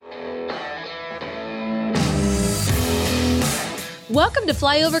Welcome to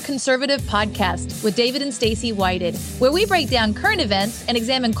Flyover Conservative Podcast with David and Stacey Whited, where we break down current events and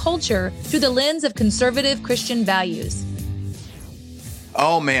examine culture through the lens of conservative Christian values.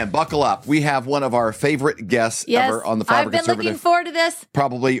 Oh, man, buckle up. We have one of our favorite guests ever on the Flyover I've been Conservative. looking forward to this.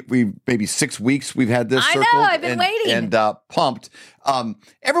 Probably maybe 6 weeks we've had this circled. I know, I've been waiting. And pumped.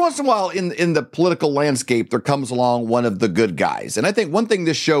 Every once in a while in the political landscape, there comes along one of the good guys. And I think one thing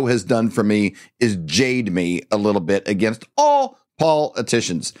this show has done for me is jade me a little bit against all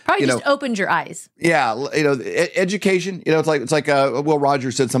politicians. Probably just opened your eyes. Yeah, education. It's like Will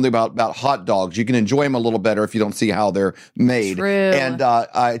Rogers said something about hot dogs. You can enjoy them a little better if you don't see how they're made. True. And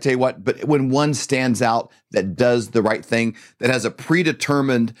I tell you what, but when one stands out that does the right thing, that has a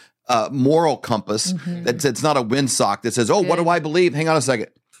predetermined moral compass, that's not a windsock that says, "Oh, what do I believe?" Hang on a second.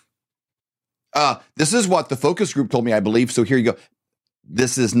 This is what the focus group told me I believe. So here you go.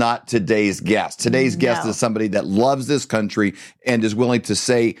 This is not today's guest. Today's guest is somebody that loves this country and is willing to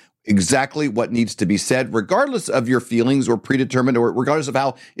say exactly what needs to be said, regardless of your feelings or predetermined, or regardless of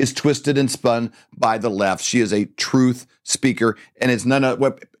how it's twisted and spun by the left. She is a truth speaker, and it's none of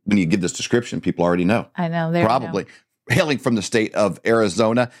what, when you give this description, people already know. I know. Probably. Hailing from the state of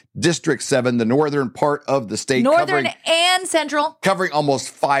Arizona, District 7, the northern part of the state. Northern and central. Covering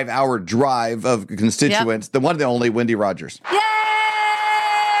almost 5-hour drive of constituents. The one and only Wendy Rogers. Yay!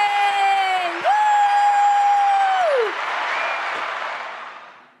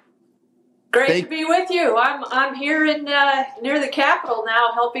 Great to be with you. I'm here in near the Capitol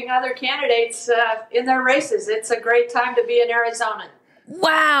now, helping other candidates in their races. It's a great time to be in Arizona.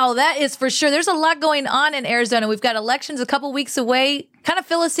 Wow, that is for sure. There's a lot going on in Arizona. We've got elections a couple weeks away. Kind of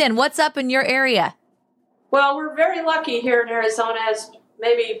fill us in. What's up in your area? Well, we're very lucky here in Arizona, as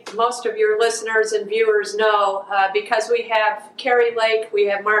maybe most of your listeners and viewers know, because we have Kari Lake, we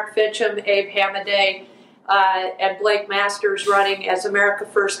have Mark Fitcham, Abe Hamadeh, and Blake Masters running as America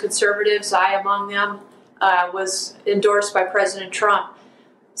First Conservatives. I, among them, was endorsed by President Trump.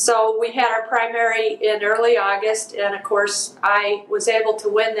 So we had our primary in early August, and of course, I was able to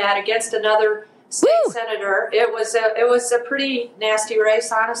win that against another state senator. It was a pretty nasty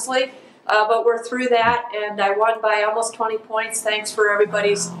race, honestly, but we're through that, and I won by almost 20 points. Thanks for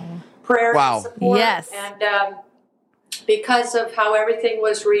everybody's prayers and support. Yes. And because of how everything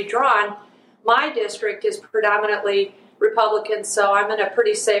was redrawn, my district is predominantly Republican, so I'm in a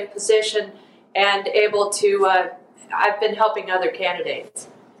pretty safe position and able to, I've been helping other candidates.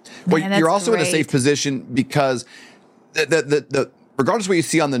 Well, you're also in a safe position because the regardless of what you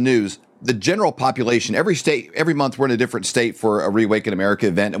see on the news, the general population, every month we're in a different state for a Reawaken America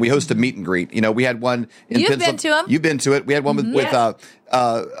event, and we host a meet and greet. We had one in You've been to them. You've been to it. We had one with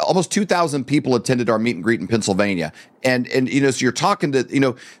almost 2,000 people attended our meet and greet in Pennsylvania. And so you're talking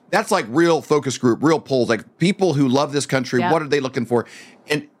to, that's like real focus group, real polls, like people who love this country. Yeah. What are they looking for?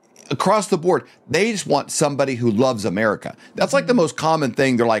 And across the board, they just want somebody who loves America. That's like the most common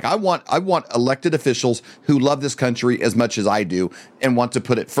thing. They're like, I want elected officials who love this country as much as I do and want to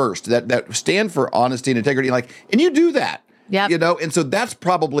put it first. That stand for honesty and integrity. And you do that. Yep. And so that's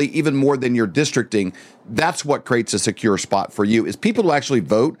probably even more than your districting. That's what creates a secure spot for you is people who actually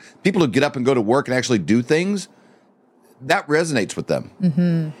vote, people who get up and go to work and actually do things. That resonates with them.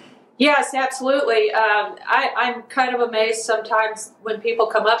 Mm-hmm. Yes, absolutely. I'm kind of amazed sometimes when people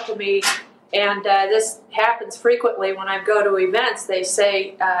come up to me, and this happens frequently when I go to events. They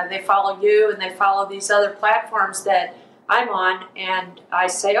say they follow you and they follow these other platforms that I'm on, and I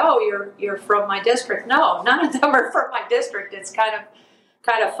say, "Oh, you're from my district." No, none of them are from my district. It's kind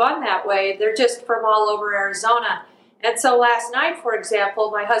of fun that way. They're just from all over Arizona. And so last night, for example,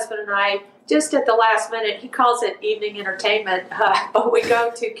 my husband and I, just at the last minute, he calls it evening entertainment, but we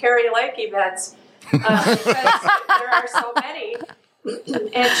go to Kari Lake events because there are so many.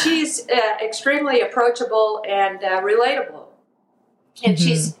 And she's extremely approachable and relatable. And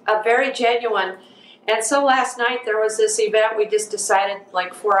she's very genuine. And so last night there was this event we just decided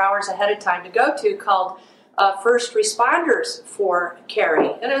like 4 hours ahead of time to go to called First Responders for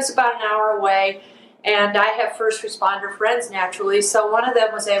Kari. And it was about an hour away. And I have first responder friends, naturally. So one of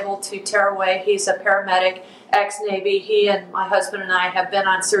them was able to tear away. He's a paramedic, ex-Navy. He and my husband and I have been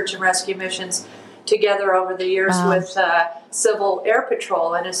on search and rescue missions together over the years with Civil Air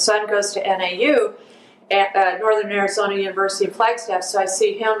Patrol. And his son goes to NAU, at Northern Arizona University in Flagstaff, so I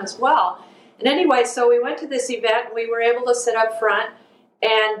see him as well. And anyway, so we went to this event, and we were able to sit up front.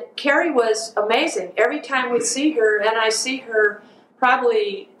 And Kari was amazing. Every time we see her, and I see her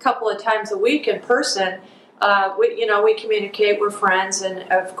probably a couple of times a week in person, we communicate, we're friends,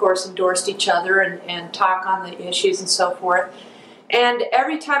 and of course endorsed each other and talk on the issues and so forth. And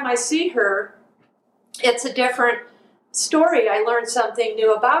every time I see her, it's a different story, I learned something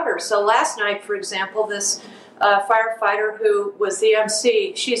new about her. So last night, for example, this firefighter who was the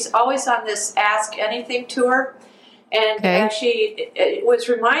MC, she's always on this Ask Anything tour. And she was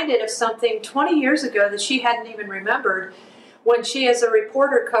reminded of something 20 years ago that she hadn't even remembered when she, as a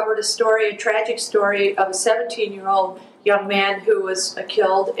reporter, covered a tragic story of a 17-year-old young man who was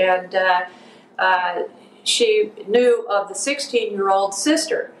killed, and she knew of the 16-year-old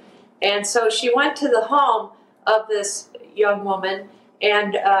sister. And so she went to the home of this young woman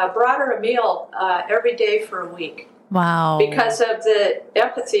and brought her a meal every day for a week. Wow. Because of the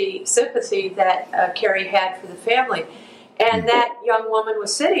sympathy that Carrie had for the family. And that young woman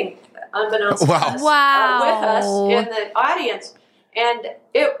was sitting, unbeknownst to us, with us in the audience. And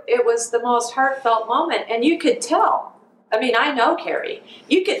it was the most heartfelt moment. And you could tell, I mean, I know Carrie.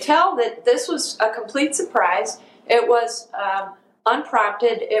 You could tell that this was a complete surprise. It was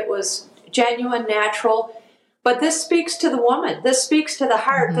unprompted. It was genuine, natural. But this speaks to the woman. This speaks to the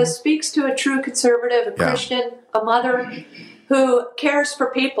heart. Mm-hmm. This speaks to a true conservative, a Christian, a mother who cares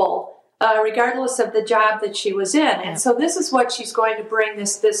for people, regardless of the job that she was in. And so this is what she's going to bring,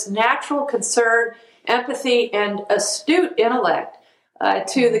 this natural concern, empathy, and astute intellect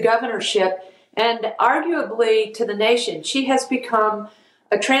to the governorship, and arguably to the nation. She has become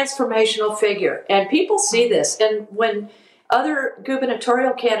a transformational figure. And people see this. And when other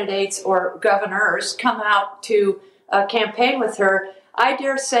gubernatorial candidates or governors come out to campaign with her, I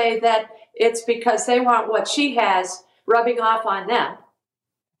dare say that it's because they want what she has rubbing off on them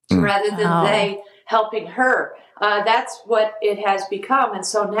rather than they helping her. That's what it has become. And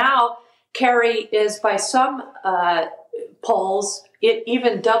so now Carrie is, by some polls,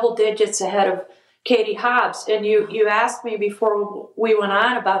 even double digits ahead of Katie Hobbs. And you asked me before we went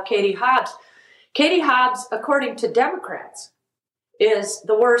on about Katie Hobbs. Katie Hobbs, according to Democrats, is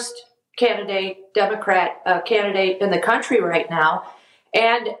the worst Democrat candidate in the country right now.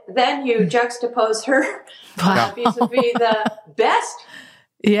 And then you juxtapose her vis-a-vis the best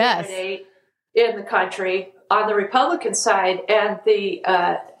candidate in the country on the Republican side, and the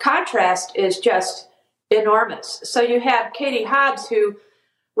contrast is just enormous. So you have Katie Hobbs, who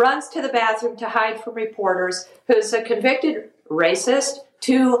runs to the bathroom to hide from reporters, who's a convicted racist,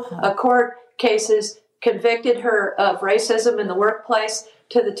 2 court cases convicted her of racism in the workplace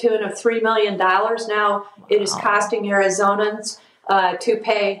to the tune of $3 million. Now it is costing Arizonans to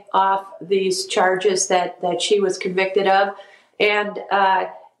pay off these charges that she was convicted of. And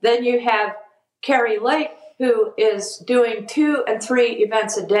then you have Carrie Lake, who is doing 2 and 3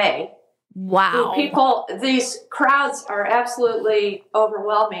 events a day. Wow. These crowds are absolutely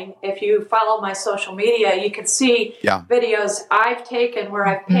overwhelming. If you follow my social media, you can see videos I've taken where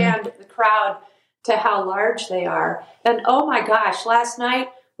I've panned the crowd to how large they are. And oh my gosh, last night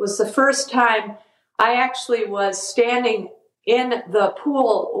was the first time I actually was standing in the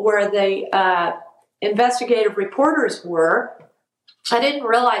pool where the investigative reporters were. I didn't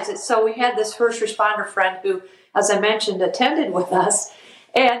realize it. So we had this first responder friend who, as I mentioned, attended with us.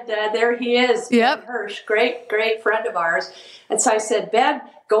 And there he is, Ben Hirsch, great friend of ours. And so I said, Ben,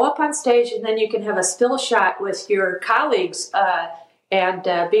 go up on stage and then you can have a still shot with your colleagues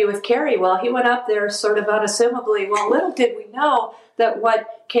and be with Carrie. Well, he went up there sort of unassumably. Well, little did we know that what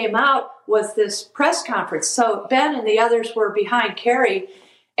came out was this press conference. So Ben and the others were behind Carrie.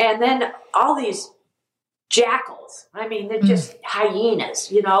 And then all these jackals, I mean, they're just hyenas,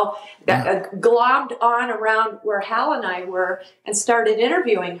 glommed on around where Hal and I were and started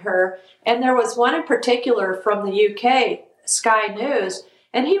interviewing her. And there was one in particular from the UK, Sky News,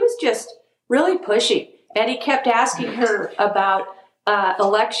 and he was just really pushy. And he kept asking her about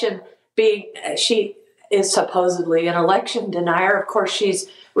election being, she is supposedly an election denier. Of course, she's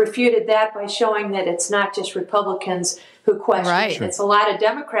refuted that by showing that it's not just Republicans who question. Right. It's a lot of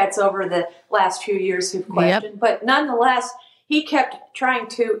Democrats over the last few years who've questioned. Yep. But nonetheless, he kept trying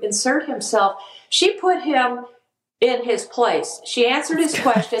to insert himself. She put him in his place. She answered his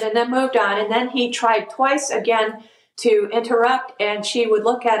question and then moved on. And then he tried twice again to interrupt. And she would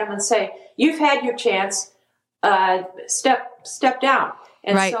look at him and say, "You've had your chance. Step down."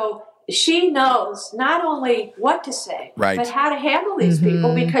 And so she knows not only what to say, but how to handle these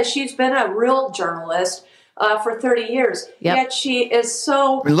people, because she's been a real journalist for 30 years. Yep. Yet she is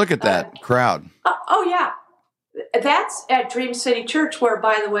so... I mean, look at that crowd. Oh, yeah. That's at Dream City Church, where,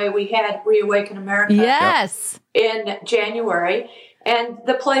 by the way, we had Reawaken America in January. And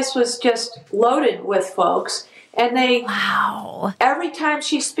the place was just loaded with folks. And they... Wow. Every time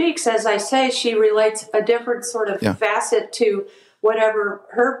she speaks, as I say, she relates a different sort of facet to whatever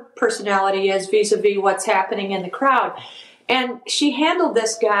her personality is vis-a-vis what's happening in the crowd. And she handled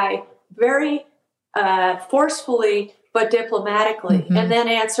this guy very forcefully but diplomatically, and then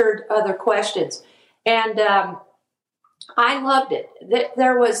answered other questions. And I loved it.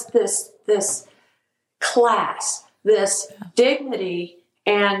 There was this class, this dignity,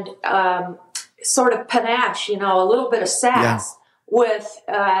 and sort of panache, a little bit of sass with,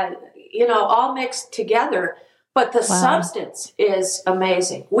 all mixed together. But the substance is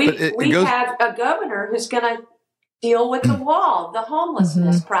amazing. We have a governor who's going to deal with the wall, the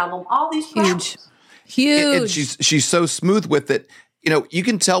homelessness problem, all these problems. Huge. And she's so smooth with it. You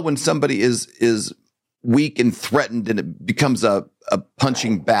can tell when somebody is weak and threatened, and it becomes a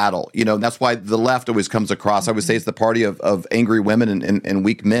punching battle. And that's why the left always comes across. I would say it's the party of angry women and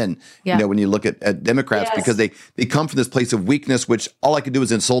weak men. Yeah. When you look at Democrats, because they come from this place of weakness, which all I can do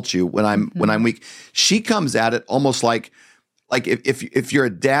is insult you when I'm weak. She comes at it almost like if you're a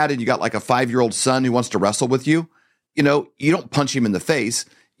dad and you got like a 5-year-old son who wants to wrestle with you, you don't punch him in the face.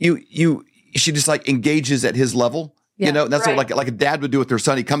 She just like engages at his level. That's what like a dad would do with their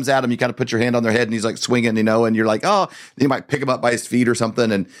son. He comes at him, you kind of put your hand on their head and he's like swinging, and you're like, oh, then you might pick him up by his feet or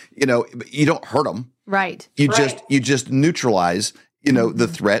something. And, you don't hurt him. Right. You just neutralize, the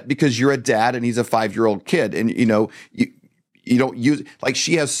threat because you're a dad and he's a 5-year-old kid. And, you don't use, like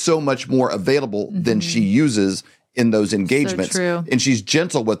she has so much more available than she uses in those engagements. So true. And she's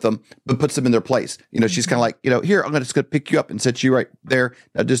gentle with them, but puts them in their place. She's kind of like, here, I'm just going to pick you up and set you right there.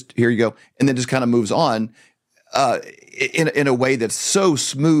 Now just, here you go. And then just kind of moves on. In a way that's so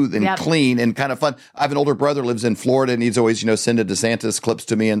smooth and clean and kind of fun. I have an older brother lives in Florida, and he's always, sending DeSantis clips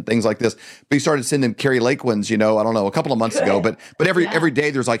to me and things like this. But he started sending Carrie Lake ones, I don't know, a couple of months ago. But every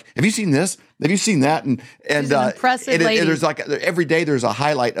day there's like, have you seen this? Have you seen that? And impressive lady. And there's like every day there's a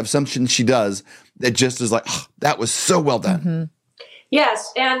highlight of something she does that just is like, oh, that was so well done. Mm-hmm.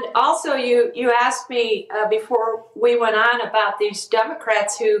 Yes, and also you asked me before we went on about these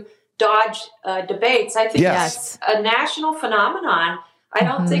Democrats who dodge debates. I think it's a national phenomenon. I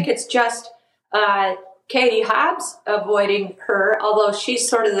don't think it's just Katie Hobbs avoiding her, although she's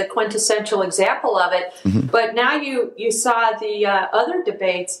sort of the quintessential example of it. But now you saw the other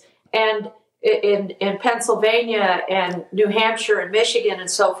debates, and in Pennsylvania and New Hampshire and Michigan and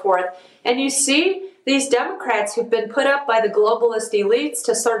so forth, and you see these Democrats who've been put up by the globalist elites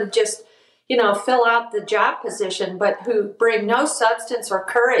to sort of just fill out the job position, but who bring no substance or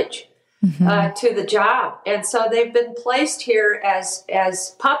courage to the job. And so they've been placed here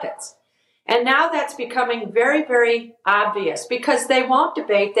as puppets. And now that's becoming very, very obvious because they won't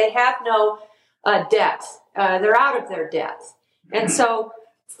debate. They have no depth. They're out of their depth. And so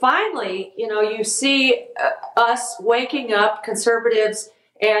finally, you see us waking up, conservatives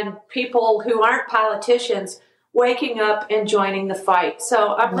and people who aren't politicians, waking up and joining the fight.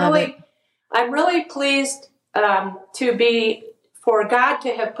 So I'm really pleased for God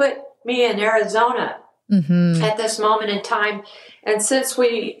to have put me in Arizona at this moment in time. And since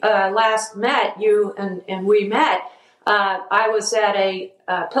we last met, you and we met, I was at a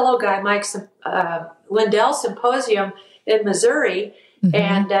Pillow Guy Mike Lindell symposium in Missouri,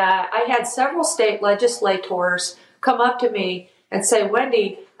 and I had several state legislators come up to me and say,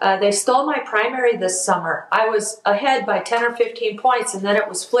 Wendy, they stole my primary this summer. I was ahead by 10 or 15 points, and then it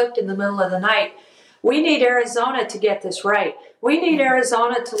was flipped in the middle of the night. We need Arizona to get this right. We need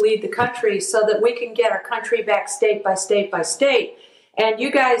Arizona to lead the country so that we can get our country back state by state by state. And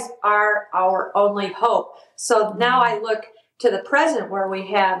you guys are our only hope. So now I look to the present where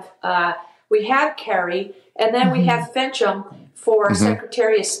we have Kerry, and then we have Fincham for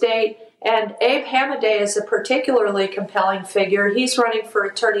Secretary of State. And Abe Hamadeh is a particularly compelling figure. He's running for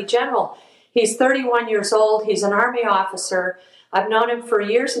Attorney General. He's 31 years old. He's an Army officer. I've known him for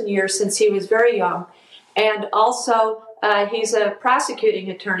years and years since he was very young. And also, he's a prosecuting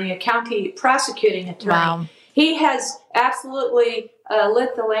attorney, a county prosecuting attorney. Wow. He has absolutely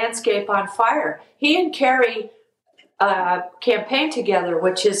lit the landscape on fire. He and Kerry campaigned together,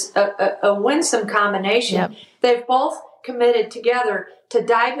 which is a winsome combination. Yep. They've both committed together to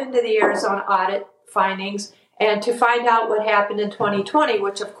dive into the Arizona audit findings and to find out what happened in 2020,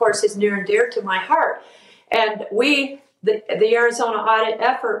 which of course is near and dear to my heart. And the Arizona audit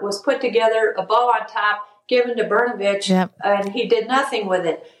effort was put together, a bow on top, given to Brnovich, and he did nothing with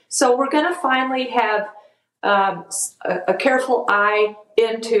it. So we're going to finally have a careful eye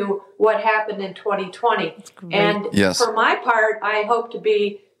into what happened in 2020. And for my part, I hope to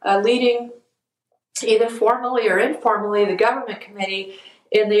be leading either formally or informally the government committee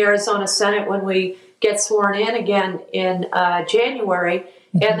in the Arizona Senate when we get sworn in again in January,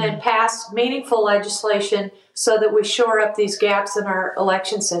 and then pass meaningful legislation so that we shore up these gaps in our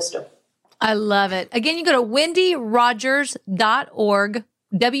election system. I love it. Again, you go to wendyrogers.org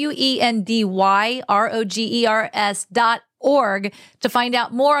WENDYROGERS.org to find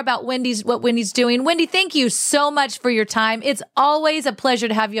out more about what Wendy's doing. Wendy, thank you so much for your time. It's always a pleasure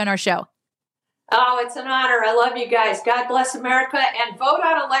to have you on our show. Oh, it's an honor. I love you guys. God bless America, and vote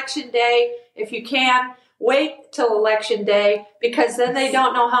on Election Day if you can. Wait till Election Day, because then they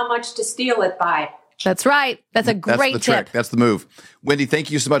don't know how much to steal it by. That's right. That's a great That's the tip. trick. That's the move. Wendy, thank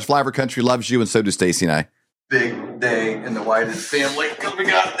you so much. Flyover Country loves you, and so do Stacy and I. Big day in the Whited family. We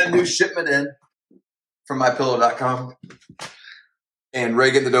got a new shipment in from MyPillow.com. And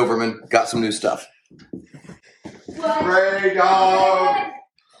Reagan the Doberman got some new stuff. What? Reagan!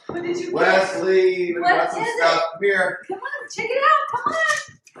 What did you Wesley, we got some stuff. Come here. Come on, check it out. Come on.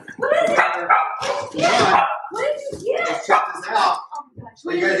 What is it? Yeah. What did you get? Let's check this out. Oh my gosh.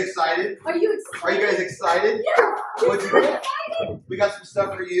 Are you guys excited? Are you excited? Are you guys excited? Yeah. What'd you get? We got some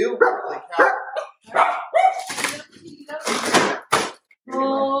stuff for you. Holy cow.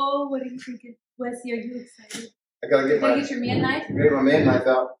 Oh, what are you thinking? Wesley, are you excited? I gotta get Get your man knife? get my man knife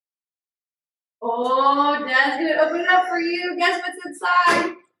out. Oh, Dad's gonna open it up for you. Guess what's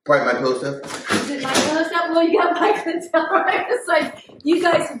inside? Probably my pillow stuff. Is it my pillow stuff? Well, you got my stuff right beside. You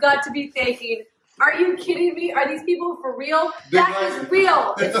guys have got to be thinking, are you kidding me? Are these people for real? That is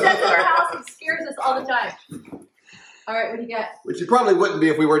real. It says in our house. It scares us all the time. All right, what do you got? Which it probably wouldn't be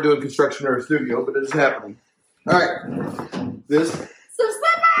if we were doing construction or a studio, but it's happening. All right. This Some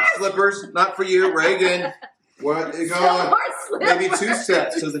slippers. slippers, not for you, Reagan. What is going on? More slippers. Maybe 2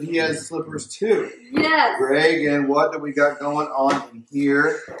 sets so that he has slippers too. Yes. Reagan, what do we got going on in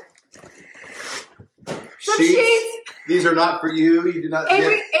here? Some sheets. These are not for you. You did not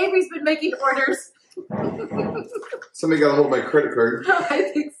get. Avery's been making orders. Somebody got a hold of my credit card. I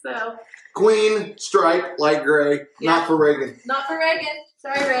think so. Queen stripe, light gray. Yeah. Not for Reagan. Not for Reagan.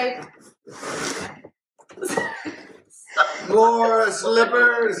 Sorry, Ray. More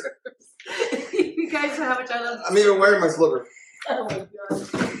slippers. You guys know how much I love this. I'm even wearing my slippers. Oh my god.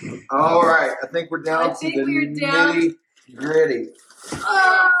 All right. I think we're down I to think the we're down. nitty gritty.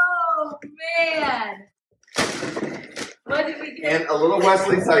 Oh man. What did we get? And a little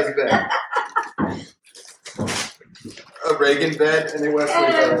Wesley size bed. A Reagan bed and a Wesley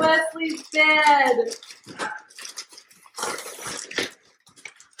And bed. Wesley's bed.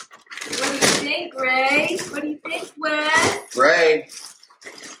 What do you think, Ray? What do you think, Wes? Ray.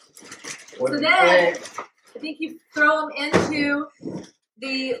 What So do you then, think? I think you throw them into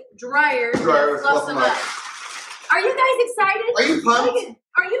the dryer. Dryer, and fluff them up. Are you guys excited? Are you pumped?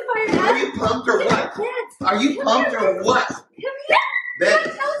 Are you fired up? Are you pumped or what? Yes. Are you pumped or what? Come here. Ben.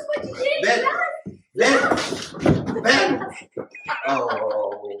 Tell us what you did. Ben. Yes. Ben.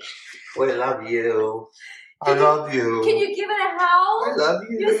 Oh, we love you. I love you. Can you give it a howl? I love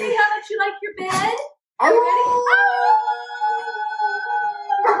you. You say how much you like your bed? Are you ready?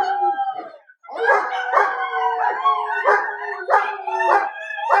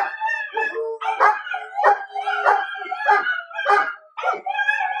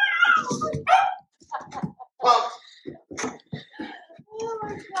 Pumped. Oh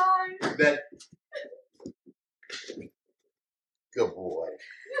my god. Ben. Good boy.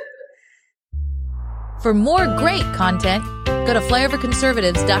 For more great content, go to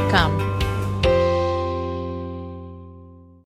flyoverconservatives.com.